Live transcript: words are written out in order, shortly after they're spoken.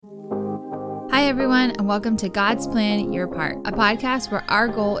everyone, and welcome to God's Plan, Your Part, a podcast where our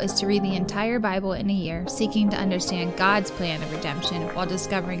goal is to read the entire Bible in a year, seeking to understand God's plan of redemption while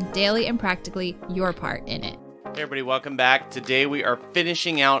discovering daily and practically your part in it. Hey everybody, welcome back. Today we are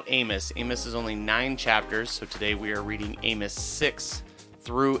finishing out Amos. Amos is only 9 chapters, so today we are reading Amos 6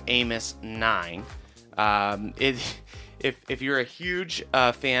 through Amos 9. If you're a huge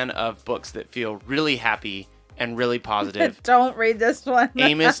fan of books that feel really happy and really positive, don't read this one.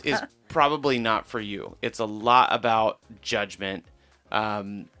 Amos is probably not for you. It's a lot about judgment.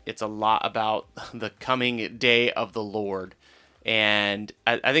 It's a lot about the coming day of the Lord. And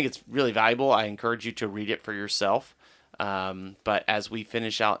I think it's really valuable. I encourage you to read it for yourself. But as we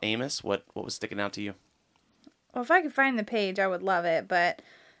finish out Amos, what was sticking out to you? Well, if I could find the page, I would love it. But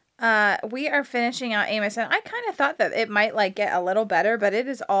we are finishing out Amos, and I kind of thought that it might get a little better, but it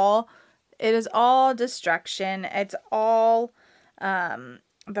is all destruction. It's all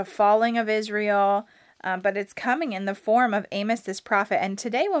the falling of Israel, but it's coming in the form of Amos, this prophet. And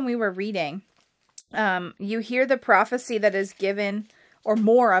today, when we were reading, you hear the prophecy that is given, or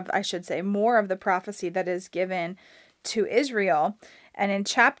more of the prophecy that is given to Israel. And in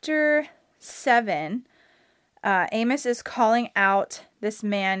chapter 7, Amos is calling out this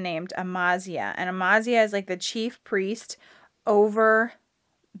man named Amaziah. And Amaziah is the chief priest over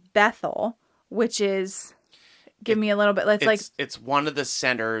Bethel, which is, give me a little bit, it's one of the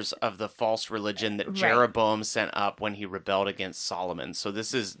centers of the false religion that Jeroboam sent up when he rebelled against Solomon. So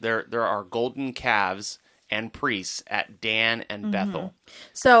this is, there are golden calves and priests at Dan and Bethel.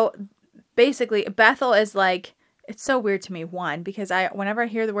 So basically Bethel is it's so weird to me, because whenever I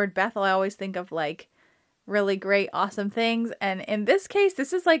hear the word Bethel, I always think of really great, awesome things. And in this case,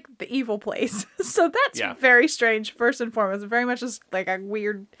 this is the evil place. So that's very strange, first and foremost. Very much just a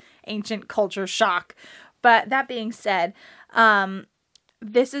weird ancient culture shock. But that being said,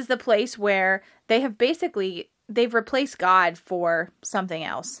 this is the place where they've replaced God for something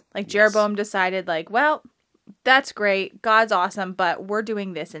else. Jeroboam decided well, that's great. God's awesome, but we're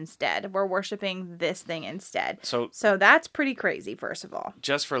doing this instead. We're worshiping this thing instead. So that's pretty crazy, first of all.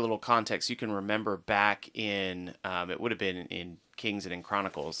 Just for a little context, you can remember back in, it would have been in Kings and in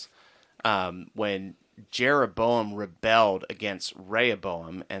Chronicles, when Jeroboam rebelled against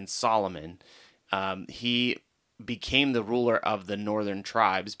Rehoboam and Solomon. He became the ruler of the northern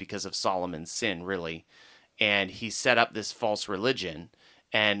tribes because of Solomon's sin, really. And he set up this false religion.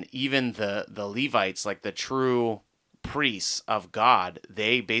 And even the Levites, the true priests of God,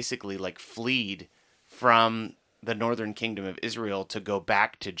 they basically fled from the northern kingdom of Israel to go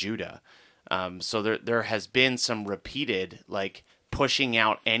back to Judah. So there has been some repeated pushing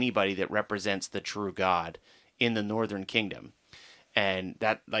out anybody that represents the true God in the northern kingdom. And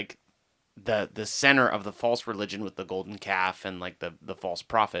that the center of the false religion with the golden calf and the false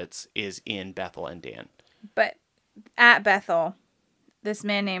prophets is in Bethel and Dan. But at Bethel, this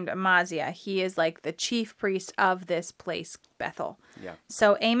man named Amaziah, he is the chief priest of this place, Bethel. Yeah.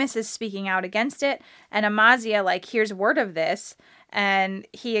 So Amos is speaking out against it, and Amaziah hears word of this, and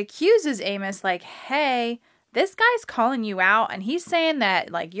he accuses Amos hey, this guy's calling you out, and he's saying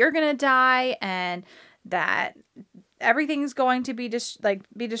that you're gonna die and that everything's going to be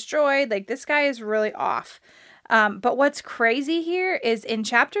be destroyed. This guy is really off. But what's crazy here is in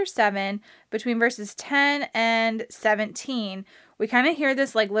chapter 7, between verses 10 and 17, we kind of hear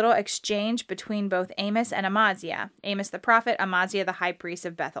this little exchange between both Amos and Amaziah. Amos the prophet, Amaziah the high priest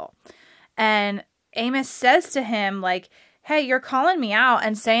of Bethel. And Amos says to him hey, you're calling me out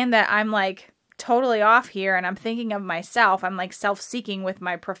and saying that I'm totally off here and I'm thinking of myself. I'm self-seeking with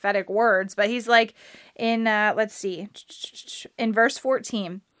my prophetic words. But he's in, let's see, in verse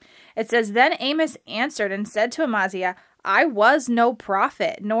 14, it says, Then Amos answered and said to Amaziah, I was no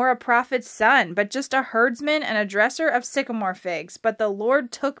prophet, nor a prophet's son, but just a herdsman and a dresser of sycamore figs. But the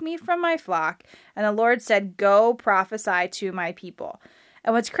Lord took me from my flock, and the Lord said, Go prophesy to my people.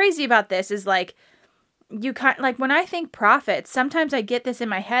 And what's crazy about this is you when I think prophets, sometimes I get this in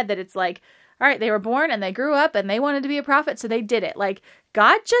my head that it's all right, they were born and they grew up and they wanted to be a prophet, so they did it.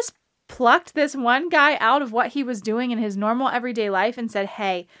 God just plucked this one guy out of what he was doing in his normal everyday life and said,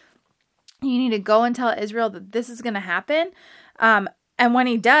 hey, you need to go and tell Israel that this is going to happen. And when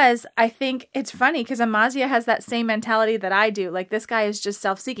he does, I think it's funny because Amaziah has that same mentality that I do. This guy is just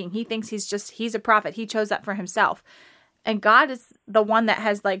self-seeking. He thinks he's a prophet. He chose that for himself. And God is the one that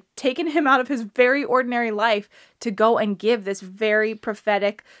has taken him out of his very ordinary life to go and give this very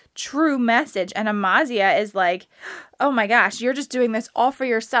prophetic, true message. And Amaziah is oh my gosh, you're just doing this all for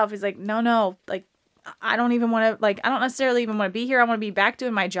yourself. He's no, I don't even want to, I don't necessarily even want to be here. I want to be back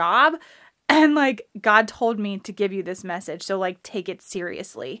doing my job. And God told me to give you this message. So take it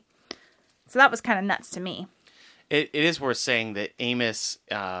seriously. So that was kind of nuts to me. It is worth saying that Amos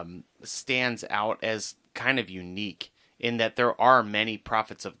stands out as kind of unique in that there are many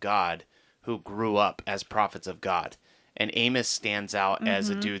prophets of God who grew up as prophets of God. And Amos stands out as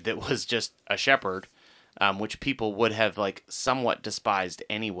a dude that was just a shepherd, which people would have like somewhat despised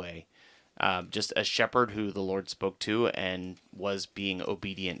anyway. Just a shepherd who the Lord spoke to and was being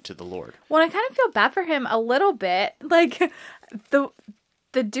obedient to the Lord. Well, I kind of feel bad for him a little bit. Like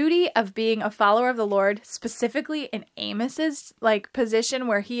the duty of being a follower of the Lord, specifically in Amos's like position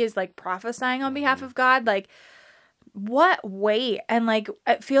where he is like prophesying on behalf of God, like what weight, and like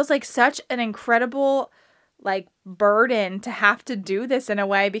it feels like such an incredible like burden to have to do this in a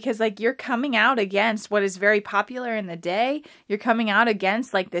way, because like you're coming out against what is very popular in the day. You're coming out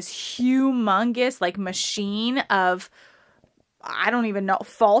against like this humongous like machine of, I don't even know,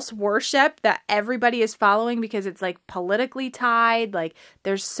 false worship that everybody is following because it's like politically tied. Like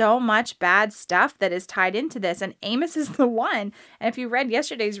there's so much bad stuff that is tied into this. And Amos is the one. And if you read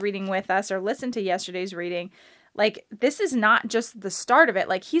yesterday's reading with us or listened to yesterday's reading, like this is not just the start of it.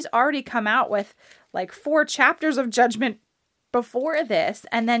 Like he's already come out with like 4 chapters of judgment before this.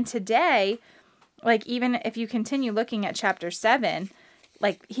 And then today, like even if you continue looking at chapter 7,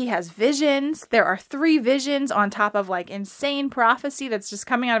 like he has visions. There are 3 visions on top of like insane prophecy that's just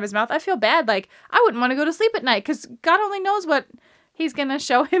coming out of his mouth. I feel bad. Like I wouldn't want to go to sleep at night because God only knows what he's going to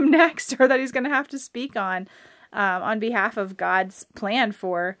show him next, or that he's going to have to speak on behalf of God's plan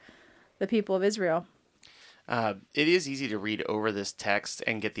for the people of Israel. It is easy to read over this text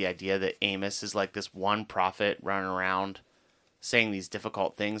and get the idea that Amos is like this one prophet running around saying these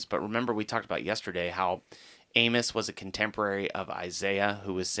difficult things. But remember, we talked about yesterday how Amos was a contemporary of Isaiah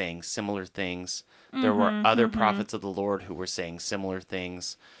who was saying similar things. There were other prophets of the Lord who were saying similar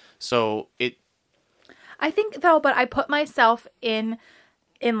things. So I think though, but I put myself in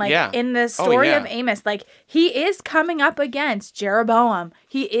the story of Amos, like he is coming up against Jeroboam.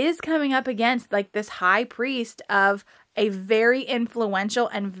 He is coming up against like this high priest of a very influential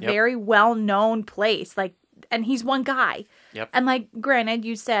and very well-known place. Like, and he's one guy. Yep. And like, granted,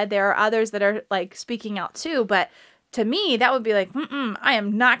 you said there are others that are like speaking out too, but to me, that would be like, I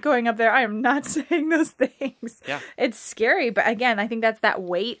am not going up there. I am not saying those things. Yeah. It's scary. But again, I think that's that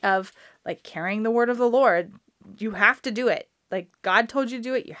weight of like carrying the word of the Lord. You have to do it. Like God told you to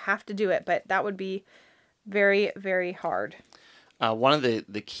do it, you have to do it. But that would be very, very hard. One of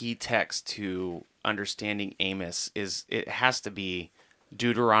the key texts to understanding Amos is it has to be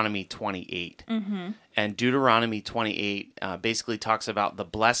Deuteronomy 28. And Deuteronomy 28 basically talks about the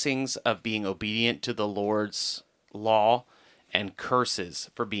blessings of being obedient to the Lord's law and curses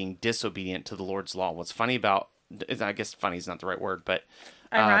for being disobedient to the Lord's law. What's funny about, I guess funny is not the right word, but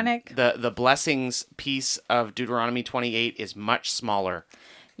ironic. The blessings piece of Deuteronomy 28 is much smaller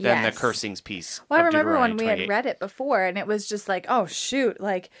than the cursings piece. Well, I remember when we had read it before, and it was just like, oh shoot,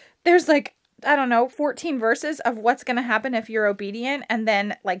 like there's like, I don't know, 14 verses of what's going to happen if you're obedient, and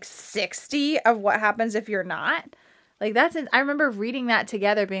then like 60 of what happens if you're not. Like I remember reading that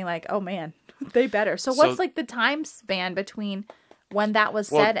together, being like, oh man, they better. So what's like the time span between when that was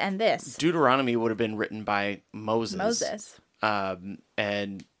said and this? Deuteronomy would have been written by Moses.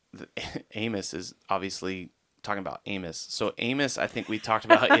 And Amos is obviously talking about Amos. So Amos, I think we talked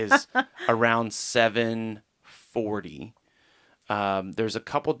about, is around 740. There's a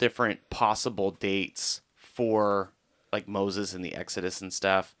couple different possible dates for like Moses and the Exodus and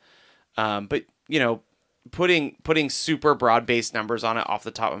stuff. But you know, putting super broad-based numbers on it off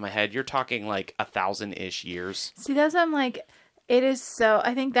the top of my head, you're talking like 1,000-ish years. See, that's what I'm like. It is so,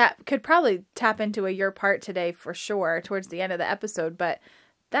 I think that could probably tap into your part today for sure towards the end of the episode. But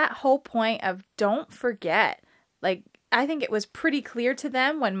that whole point of don't forget, like, I think it was pretty clear to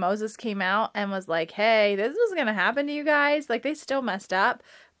them when Moses came out and was like, hey, this was going to happen to you guys. Like, they still messed up,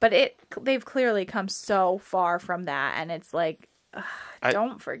 but they've clearly come so far from that. And it's like,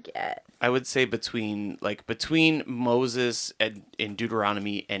 don't forget. I would say between Moses and in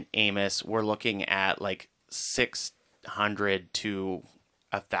Deuteronomy and Amos, we're looking at like 600 to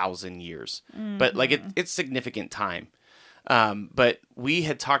 1,000 years, but like it's significant time. But we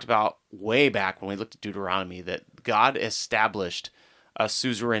had talked about way back when we looked at Deuteronomy that God established a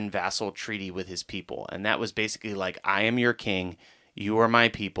suzerain vassal treaty with his people. And that was basically like, I am your king. You are my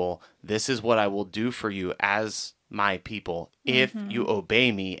people. This is what I will do for you as my people if you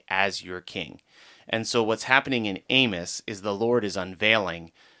obey me as your king. And so what's happening in Amos is the Lord is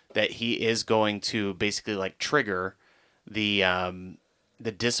unveiling that he is going to basically like trigger the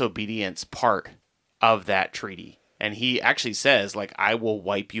disobedience part of that treaty. And he actually says, like, I will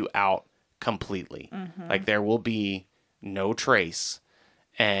wipe you out completely. Like, there will be no trace.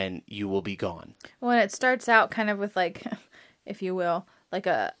 and you will be gone. Well, and it starts out kind of with like, if you will, like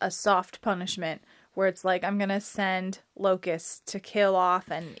a soft punishment where it's like, I'm going to send locusts to kill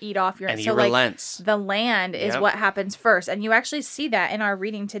off and eat off your... And he so relents. Like, the land is what happens first. And you actually see that in our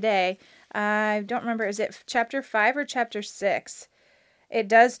reading today. I don't remember, is it chapter 5 or chapter 6? It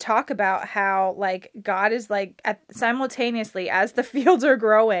does talk about how, like, God is, like, simultaneously, as the fields are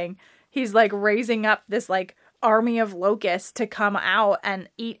growing, he's, like, raising up this, like, army of locusts to come out and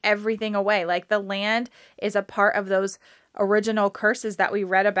eat everything away. Like, the land is a part of those original curses that we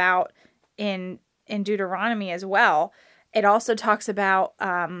read about in Deuteronomy as well. It also talks about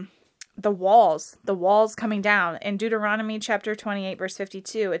the walls coming down. In Deuteronomy chapter 28, verse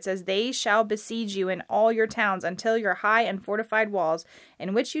 52, it says, "They shall besiege you in all your towns until your high and fortified walls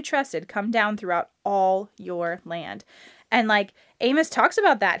in which you trusted come down throughout all your land." And like Amos talks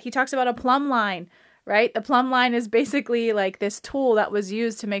about that. He talks about a plumb line, right? The plumb line is basically like this tool that was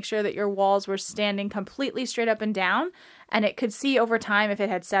used to make sure that your walls were standing completely straight up and down. And it could see over time if it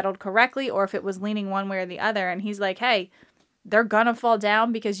had settled correctly or if it was leaning one way or the other. And he's like, hey, they're gonna fall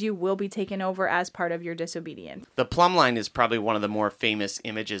down because you will be taken over as part of your disobedience. The plumb line is probably one of the more famous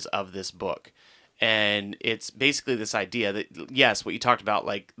images of this book. And it's basically this idea that, yes, what you talked about,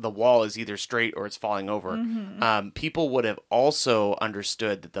 like the wall is either straight or it's falling over. Mm-hmm. People would have also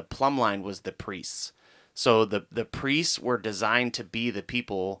understood that the plumb line was the priests. So the priests were designed to be the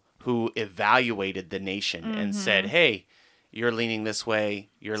people who evaluated the nation and said, hey, you're leaning this way,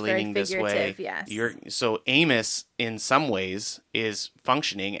 you're leaning this way. Yes. So Amos, in some ways, is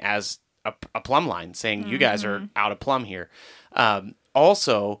functioning as a plumb line, saying you guys are out of plumb here.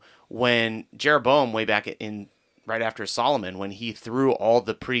 Also, when Jeroboam, way back right after Solomon, when he threw all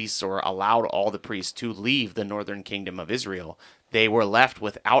the priests or allowed all the priests to leave the northern kingdom of Israel, they were left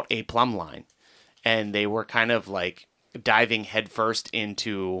without a plumb line. And they were kind of like diving headfirst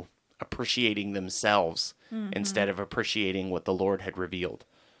into appreciating themselves instead of appreciating what the Lord had revealed.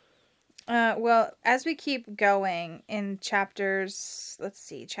 Well, as we keep going in chapters,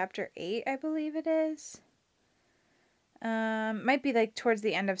 chapter 8, I believe it is. Might be like towards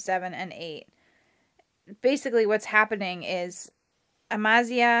the end of 7 and 8. Basically what's happening is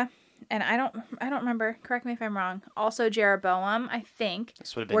Amaziah, and I don't remember, correct me if I'm wrong, also Jeroboam, I think,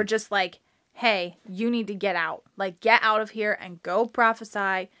 were just like, hey, you need to get out. Like, get out of here and go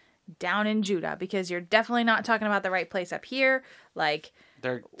prophesy down in Judah, because you're definitely not talking about the right place up here. Like,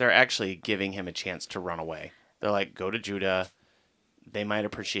 they're actually giving him a chance to run away. They're like, go to Judah. They might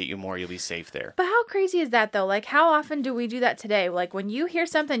appreciate you more. You'll be safe there. But how crazy is that, though? Like, how often do we do that today? Like, when you hear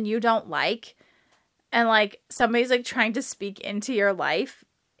something you don't like, and like somebody's like trying to speak into your life,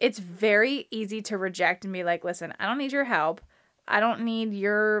 it's very easy to reject and be like, listen, I don't need your help. I don't need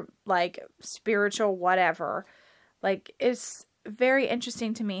your like spiritual whatever. Like, it's very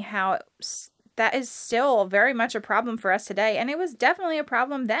interesting to me how that is still very much a problem for us today. And it was definitely a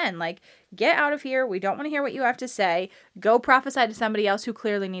problem then. Like, get out of here. We don't want to hear what you have to say. Go prophesy to somebody else who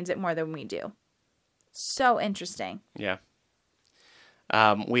clearly needs it more than we do. So interesting. Yeah.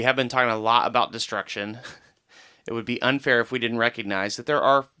 We have been talking a lot about destruction. It would be unfair if we didn't recognize that there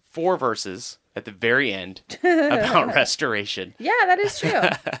are 4 verses at the very end about restoration. Yeah, that is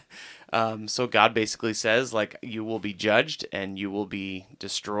true. So God basically says, like, you will be judged and you will be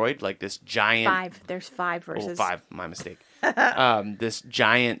destroyed, like this giant... 5. There's 5 verses. Oh, 5. My mistake. This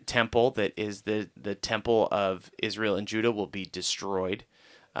giant temple that is the temple of Israel and Judah will be destroyed.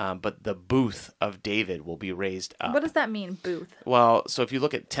 But the booth of David will be raised up. What does that mean, booth? Well, so if you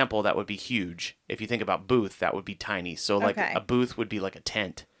look at temple, that would be huge. If you think about booth, that would be tiny. So like a booth would be like a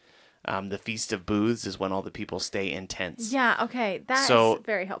tent. The Feast of Booths is when all the people stay in tents. Yeah, okay. That is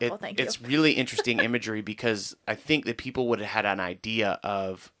very helpful. Thank you. It's really interesting imagery because I think that people would have had an idea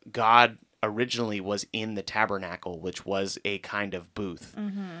of God originally was in the tabernacle, which was a kind of booth.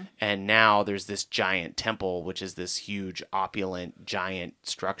 Mm-hmm. And now there's this giant temple, which is this huge, opulent, giant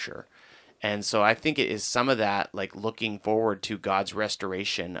structure. And so I think it is some of that, like looking forward to God's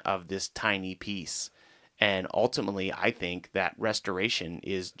restoration of this tiny piece. And ultimately, I think that restoration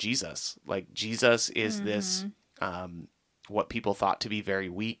is Jesus. Like, Jesus is this, what people thought to be very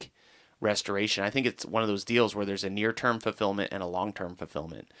weak restoration. I think it's one of those deals where there's a near-term fulfillment and a long-term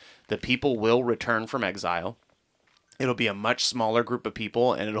fulfillment. The people will return from exile. It'll be a much smaller group of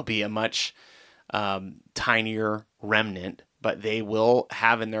people, and it'll be a much tinier remnant, but they will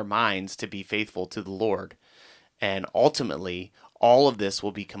have in their minds to be faithful to the Lord. And ultimately, all of this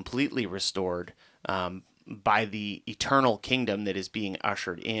will be completely restored by the eternal kingdom that is being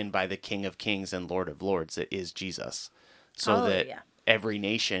ushered in by the King of Kings and Lord of Lords, that is Jesus. So every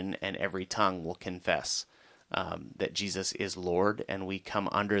nation and every tongue will confess that Jesus is Lord, and we come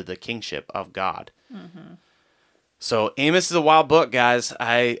under the kingship of God. So Amos is a wild book, guys.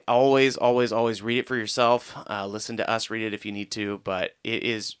 I always read it for yourself. Listen to us read it if you need to, but it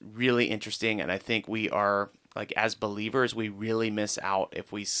is really interesting, and I think we are, like, as believers, we really miss out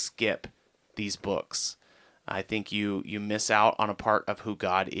if we skip these books. I think you miss out on a part of who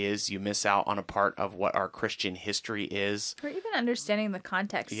God is. You miss out on a part of what our Christian history is. Or even understanding the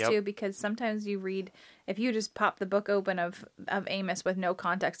context, too, because sometimes you read, if you just pop the book open of Amos with no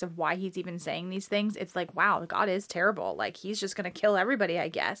context of why he's even saying these things, it's like, wow, God is terrible. Like, he's just going to kill everybody, I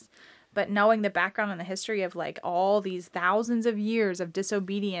guess. But knowing the background and the history of, like, all these thousands of years of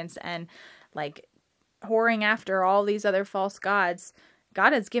disobedience and, like, whoring after all these other false gods,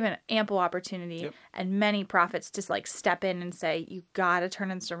 God has given ample opportunity and many prophets to, like, step in and say, you got to turn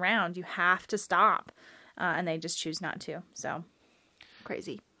this around. You have to stop. And they just choose not to. So,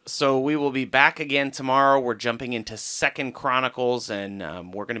 crazy. So we will be back again tomorrow. We're jumping into 2 Chronicles, and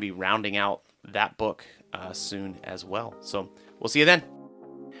we're going to be rounding out that book soon as well. So we'll see you then.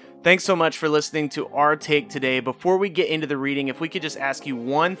 Thanks so much for listening to our take today. Before we get into the reading, if we could just ask you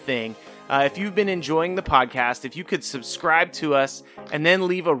one thing. If you've been enjoying the podcast, if you could subscribe to us and then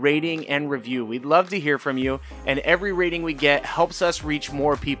leave a rating and review. We'd love to hear from you, and every rating we get helps us reach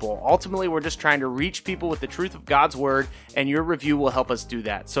more people. Ultimately, we're just trying to reach people with the truth of God's word, and your review will help us do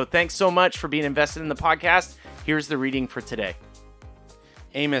that. So thanks so much for being invested in the podcast. Here's the reading for today.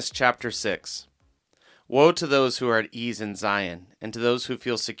 Amos chapter 6. Woe to those who are at ease in Zion, and to those who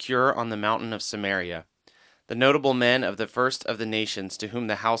feel secure on the mountain of Samaria, the notable men of the first of the nations to whom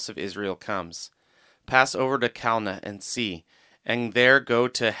the house of Israel comes. Pass over to Calneh and see, and there go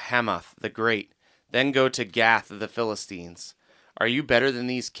to Hamath the great, then go to Gath of the Philistines. Are you better than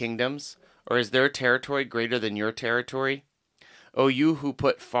these kingdoms, or is their territory greater than your territory? O you who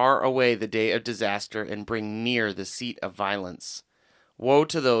put far away the day of disaster and bring near the seat of violence. Woe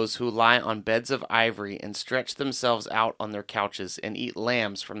to those who lie on beds of ivory and stretch themselves out on their couches and eat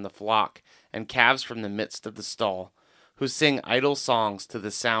lambs from the flock and calves from the midst of the stall, who sing idle songs to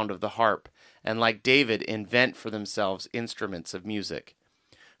the sound of the harp, and like David invent for themselves instruments of music,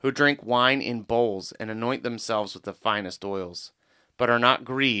 who drink wine in bowls and anoint themselves with the finest oils, but are not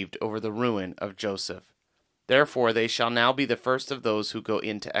grieved over the ruin of Joseph. Therefore they shall now be the first of those who go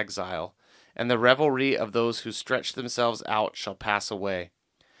into exile, and the revelry of those who stretch themselves out shall pass away.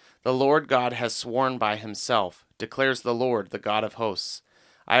 The Lord God has sworn by himself, declares the Lord, the God of hosts.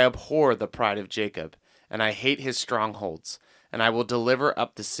 I abhor the pride of Jacob, and I hate his strongholds, and I will deliver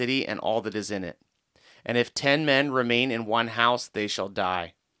up the city and all that is in it. And if 10 men remain in one house, they shall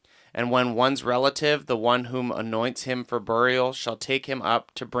die. And when one's relative, the one whom anoints him for burial, shall take him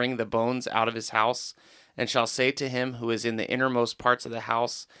up to bring the bones out of his house, and shall say to him who is in the innermost parts of the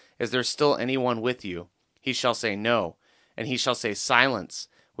house, Is there still anyone with you? He shall say, No. And he shall say, Silence,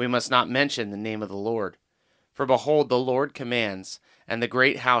 we must not mention the name of the Lord. For behold, the Lord commands, and the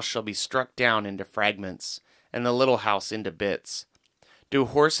great house shall be struck down into fragments, and the little house into bits. Do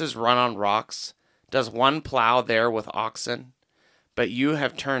horses run on rocks? Does one plow there with oxen? But you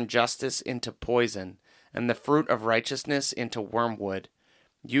have turned justice into poison, and the fruit of righteousness into wormwood.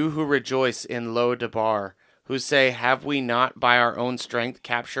 You who rejoice in Lo-debar, who say, Have we not by our own strength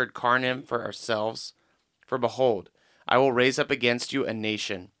captured Carnim for ourselves? For behold, I will raise up against you a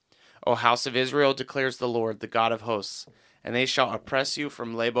nation. O house of Israel, declares the Lord, the God of hosts, and they shall oppress you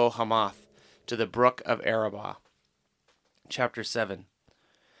from Lebo-Hamath to the brook of Arabah. Chapter 7.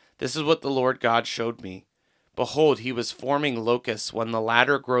 This is what the Lord God showed me. Behold, he was forming locusts when the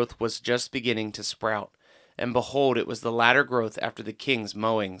latter growth was just beginning to sprout. And behold, it was the latter growth after the king's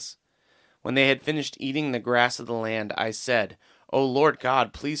mowings. When they had finished eating the grass of the land, I said, O Lord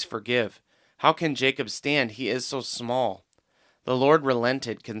God, please forgive. How can Jacob stand? He is so small. The Lord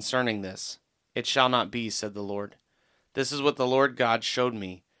relented concerning this. It shall not be, said the Lord. This is what the Lord God showed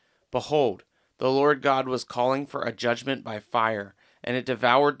me. Behold, the Lord God was calling for a judgment by fire, and it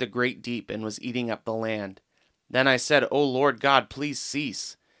devoured the great deep and was eating up the land. Then I said, O Lord God, please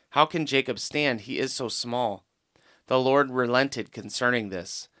cease. How can Jacob stand? He is so small. The Lord relented concerning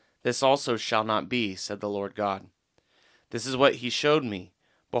this. This also shall not be, said the Lord God. This is what he showed me.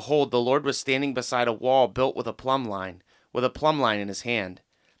 Behold, the Lord was standing beside a wall built with a plumb line in his hand.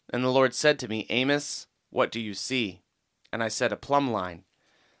 And the Lord said to me, Amos, what do you see? And I said, a plumb line.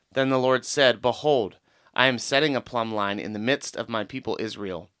 Then the Lord said, Behold, I am setting a plumb line in the midst of my people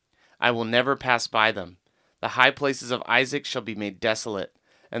Israel. I will never pass by them. The high places of Isaac shall be made desolate,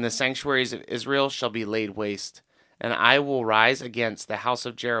 and the sanctuaries of Israel shall be laid waste. And I will rise against the house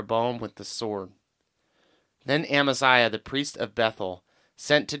of Jeroboam with the sword. Then Amaziah the priest of Bethel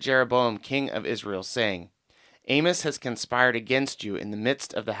sent to Jeroboam king of Israel, saying, Amos has conspired against you in the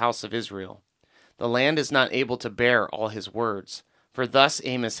midst of the house of Israel. The land is not able to bear all his words. For thus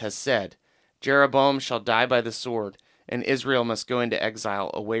Amos has said, Jeroboam shall die by the sword, and Israel must go into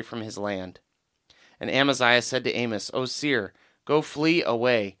exile away from his land. And Amaziah said to Amos, O seer, go flee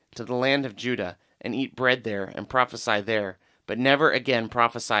away to the land of Judah, and eat bread there, and prophesy there, but never again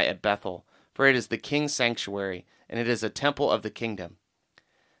prophesy at Bethel, for it is the king's sanctuary, and it is a temple of the kingdom.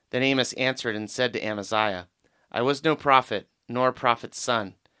 Then Amos answered and said to Amaziah, I was no prophet, nor a prophet's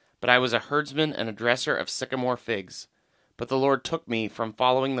son, but I was a herdsman and a dresser of sycamore figs. But the Lord took me from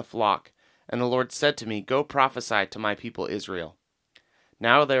following the flock, and the Lord said to me, Go prophesy to my people Israel.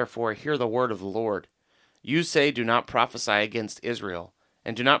 Now therefore hear the word of the Lord. You say, Do not prophesy against Israel,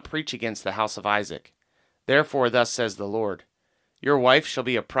 and do not preach against the house of Isaac. Therefore thus says the Lord, Your wife shall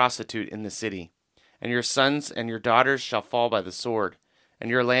be a prostitute in the city, and your sons and your daughters shall fall by the sword, and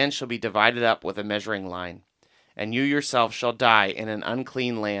your land shall be divided up with a measuring line. And you yourself shall die in an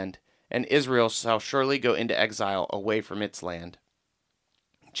unclean land, and Israel shall surely go into exile away from its land.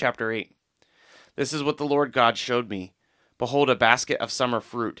 Chapter 8. This is what the Lord God showed me. Behold, a basket of summer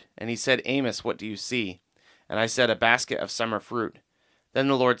fruit. And he said, Amos, what do you see? And I said, A basket of summer fruit. Then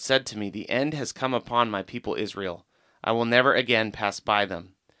the Lord said to me, The end has come upon my people Israel. I will never again pass by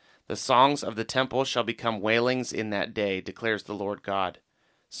them. The songs of the temple shall become wailings in that day, declares the Lord God.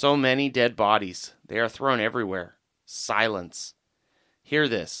 So many dead bodies, they are thrown everywhere. Silence. Hear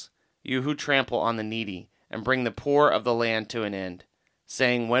this, you who trample on the needy, and bring the poor of the land to an end,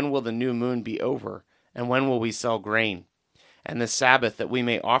 saying, When will the new moon be over, and when will we sell grain? And the Sabbath, that we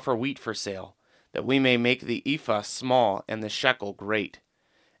may offer wheat for sale, that we may make the ephah small and the shekel great,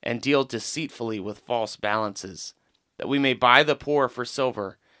 and deal deceitfully with false balances, that we may buy the poor for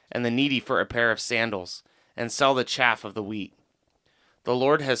silver, and the needy for a pair of sandals, and sell the chaff of the wheat. The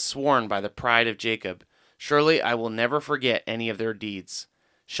Lord has sworn by the pride of Jacob, Surely I will never forget any of their deeds.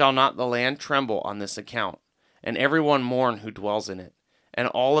 Shall not the land tremble on this account, and everyone mourn who dwells in it, and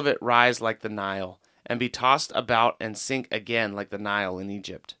all of it rise like the Nile, and be tossed about and sink again like the Nile in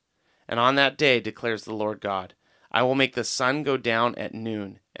Egypt? And on that day, declares the Lord God, I will make the sun go down at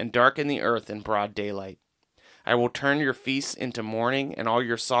noon, and darken the earth in broad daylight. I will turn your feasts into mourning, and all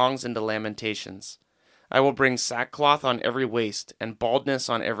your songs into lamentations. I will bring sackcloth on every waist, and baldness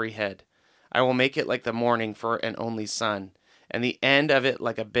on every head. I will make it like the morning for an only son, and the end of it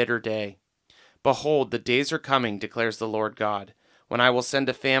like a bitter day. Behold, the days are coming, declares the Lord God, when I will send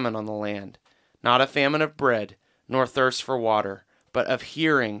a famine on the land, not a famine of bread, nor thirst for water, but of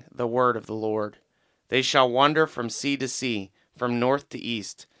hearing the word of the Lord. They shall wander from sea to sea, from north to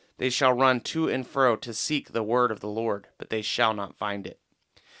east. They shall run to and fro to seek the word of the Lord, but they shall not find it.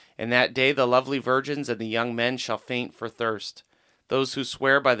 In that day the lovely virgins and the young men shall faint for thirst. Those who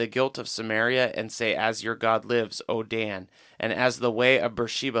swear by the guilt of Samaria and say, As your God lives, O Dan, and as the way of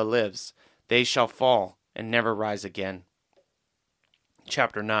Beersheba lives, they shall fall and never rise again.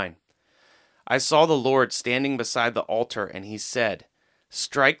 Chapter 9. I saw the Lord standing beside the altar, and he said,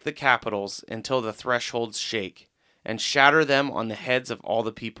 Strike the capitals until the thresholds shake, and shatter them on the heads of all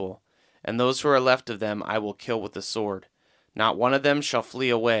the people, and those who are left of them I will kill with the sword. Not one of them shall flee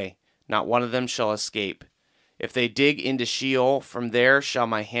away, not one of them shall escape. If they dig into Sheol, from there shall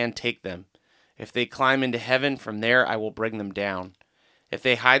my hand take them. If they climb into heaven, from there I will bring them down. If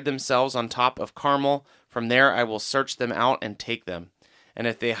they hide themselves on top of Carmel, from there I will search them out and take them. And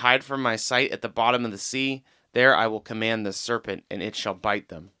if they hide from my sight at the bottom of the sea, there I will command the serpent, and it shall bite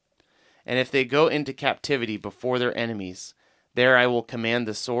them. And if they go into captivity before their enemies, there I will command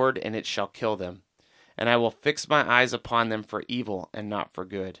the sword, and it shall kill them. And I will fix my eyes upon them for evil and not for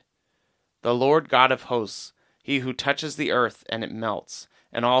good. The Lord God of hosts, he who touches the earth, and it melts,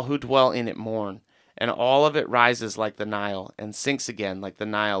 and all who dwell in it mourn, and all of it rises like the Nile, and sinks again like the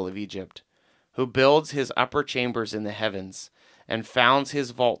Nile of Egypt, who builds his upper chambers in the heavens, and founds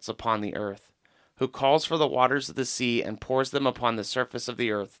his vaults upon the earth, who calls for the waters of the sea, and pours them upon the surface of the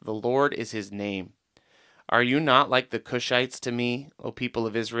earth. The Lord is his name. Are you not like the Cushites to me, O people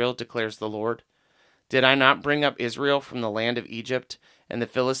of Israel, declares the Lord? Did I not bring up Israel from the land of Egypt, and the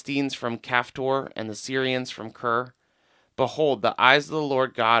Philistines from Caphtor, and the Syrians from Kir? Behold, the eyes of the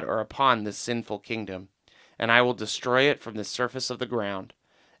Lord God are upon this sinful kingdom, and I will destroy it from the surface of the ground,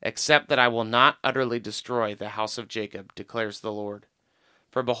 except that I will not utterly destroy the house of Jacob, declares the Lord.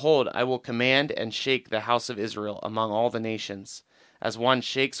 For behold, I will command and shake the house of Israel among all the nations, as one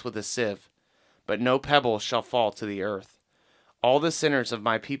shakes with a sieve, but no pebble shall fall to the earth. All the sinners of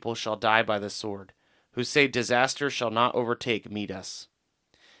my people shall die by the sword, who say disaster shall not meet us.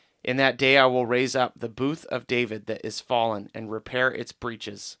 In that day I will raise up the booth of David that is fallen, and repair its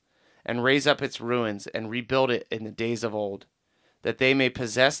breaches, and raise up its ruins, and rebuild it in the days of old, that they may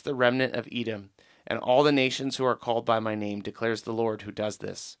possess the remnant of Edom, and all the nations who are called by my name, declares the Lord who does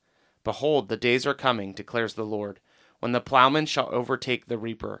this. Behold, the days are coming, declares the Lord, when the plowman shall overtake the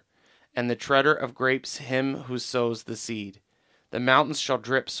reaper, and the treader of grapes him who sows the seed. The mountains shall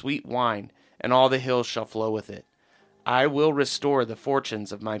drip sweet wine, and all the hills shall flow with it. I will restore the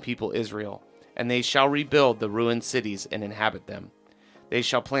fortunes of my people Israel, and they shall rebuild the ruined cities and inhabit them. They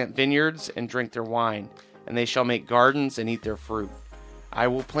shall plant vineyards and drink their wine, and they shall make gardens and eat their fruit. I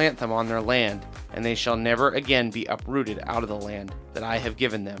will plant them on their land, and they shall never again be uprooted out of the land that I have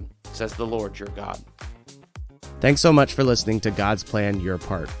given them, says the Lord your God. Thanks so much for listening to God's Plan, Your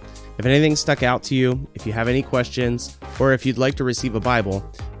Part. If anything stuck out to you, if you have any questions, or if you'd like to receive a Bible,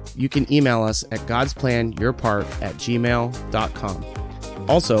 you can email us at godsplанyourpart@gmail.com.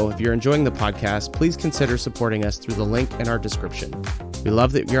 Also, if you're enjoying the podcast, please consider supporting us through the link in our description. We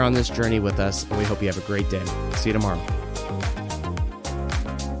love that you're on this journey with us, and we hope you have a great day. See you tomorrow.